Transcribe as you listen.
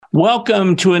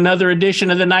Welcome to another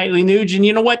edition of the Nightly Nuge. And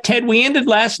you know what, Ted? We ended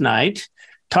last night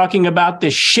talking about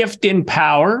the shift in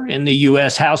power in the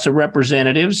U.S. House of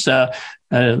Representatives.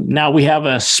 Now we have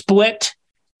a split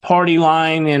party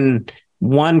line, and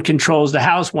one controls the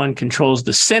House, one controls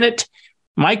the Senate.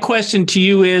 My question to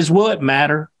you is, will it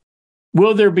matter?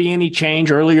 Will there be any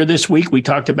change? Earlier this week, we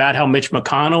talked about how Mitch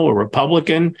McConnell, a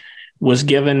Republican, was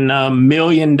given $1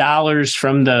 million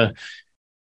from the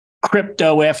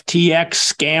crypto FTX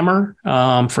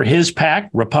scammer for his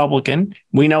PAC, Republican.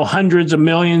 We know hundreds of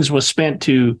millions was spent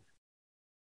to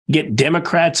get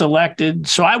Democrats elected.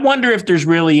 So I wonder if there's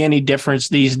really any difference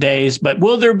these days. But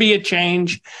will there be a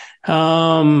change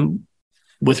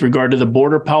with regard to the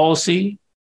border policy?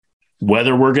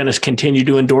 Whether we're going to continue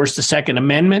to endorse the Second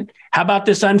Amendment? How about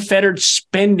this unfettered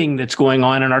spending that's going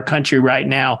on in our country right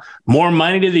now? More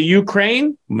money to the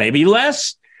Ukraine? Maybe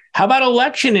less? How about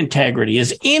election integrity?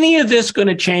 Is any of this going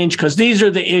to change? Because these are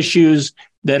the issues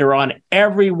that are on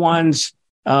everyone's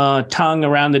tongue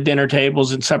around the dinner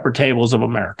tables and supper tables of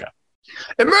America.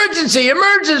 Emergency,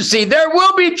 emergency. There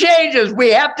will be changes. We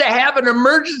have to have an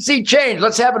emergency change.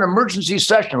 Let's have an emergency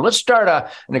session. Let's start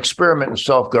an experiment in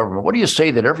self-government. What do you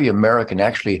say that every American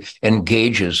actually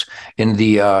engages in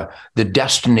the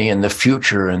destiny and the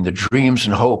future and the dreams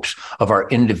and hopes of our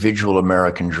individual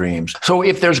American dreams? So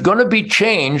if there's going to be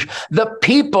change, the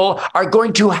people are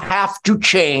going to have to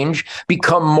change,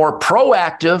 become more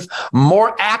proactive,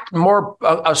 more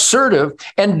assertive,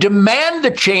 and demand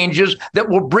the changes that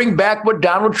will bring back what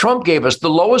Donald Trump gave us: the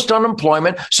lowest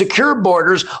unemployment, secure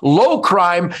borders, low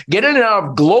crime, get in and out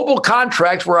of global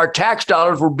contracts where our tax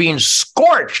dollars were being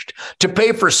scorched to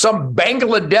pay for some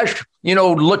Bangladesh,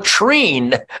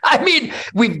 latrine. I mean,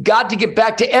 we've got to get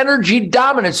back to energy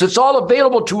dominance. It's all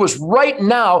available to us right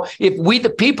now if we, the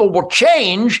people, will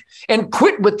change and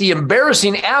quit with the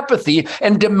embarrassing apathy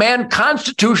and demand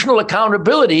constitutional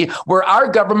accountability where our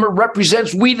government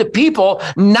represents we, the people,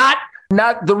 not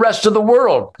the rest of the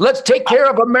world. Let's take care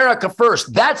of America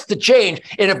first. That's the change.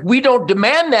 And if we don't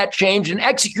demand that change and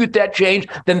execute that change,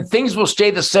 then things will stay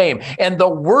the same. And the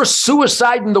worst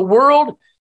suicide in the world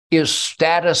is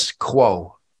status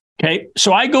quo. Okay.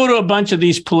 So I go to a bunch of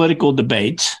these political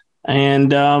debates,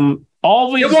 and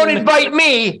always— You won't invite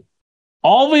me.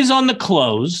 Always on the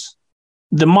close,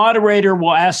 the moderator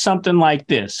will ask something like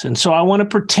this. And so I want to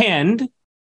pretend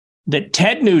that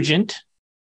Ted Nugent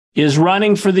is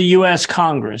running for the U.S.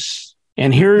 Congress.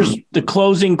 And here's the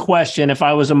closing question. If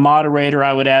I was a moderator,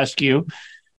 I would ask you,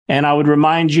 and I would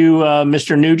remind you,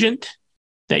 Mr. Nugent,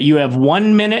 that you have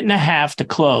 1.5 minutes to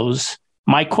close.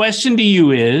 My question to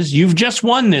you is, you've just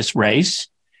won this race.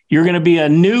 You're going to be a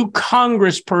new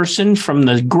congressperson from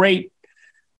the great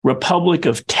Republic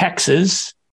of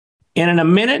Texas. And in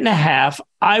 1.5 minutes,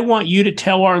 I want you to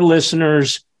tell our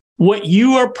listeners what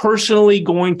you are personally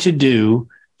going to do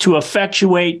to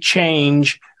effectuate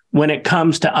change when it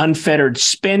comes to unfettered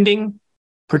spending,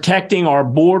 protecting our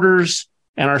borders,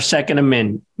 and our Second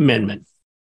Amendment.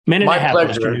 My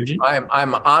pleasure.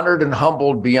 I'm honored and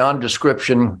humbled beyond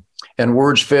description, and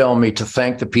words fail me to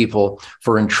thank the people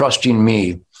for entrusting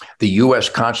me the U.S.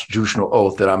 constitutional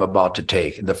oath that I'm about to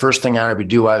take. And the first thing I would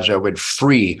do is I would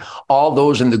free all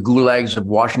those in the gulags of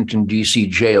Washington, D.C.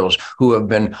 jails who have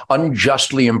been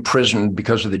unjustly imprisoned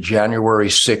because of the January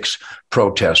 6th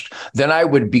protest. Then I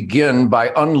would begin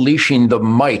by unleashing the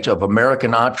might of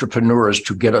American entrepreneurs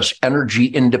to get us energy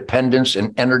independence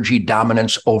and energy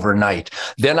dominance overnight.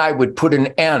 Then I would put an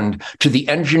end to the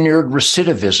engineered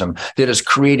recidivism that is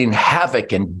creating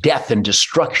havoc and death and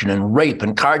destruction and rape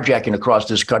and carjacking across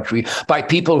this country by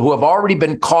people who have already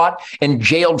been caught and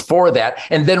jailed for that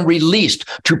and then released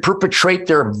to perpetrate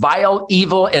their vile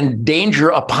evil and danger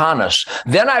upon us.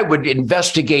 Then I would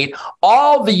investigate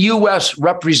all the U.S.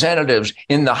 representatives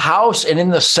in the House and in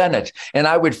the Senate, and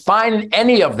I would find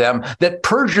any of them that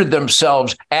perjured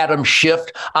themselves, Adam Schiff,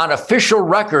 on official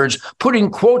records,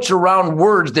 putting quotes around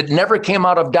words that never came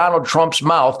out of Donald Trump's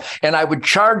mouth, and I would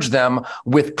charge them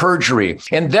with perjury.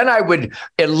 And then I would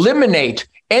eliminate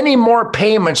any more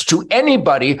payments to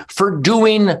anybody for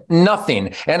doing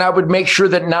nothing. And I would make sure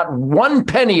that not one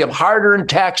penny of hard-earned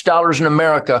tax dollars in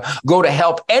America go to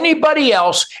help anybody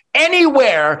else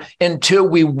anywhere until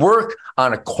we work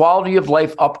on a quality of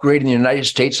life upgrade in the United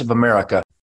States of America.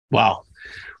 Wow.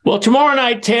 Well, tomorrow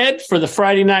night, Ted, for the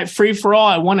Friday Night Free-for-All,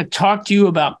 I want to talk to you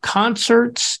about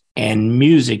concerts and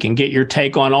music and get your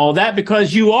take on all that,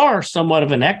 because you are somewhat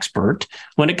of an expert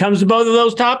when it comes to both of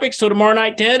those topics. So tomorrow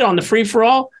night, Ted, on the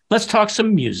Free-for-All, let's talk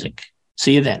some music.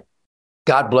 See you then.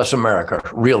 God bless America,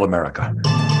 real America.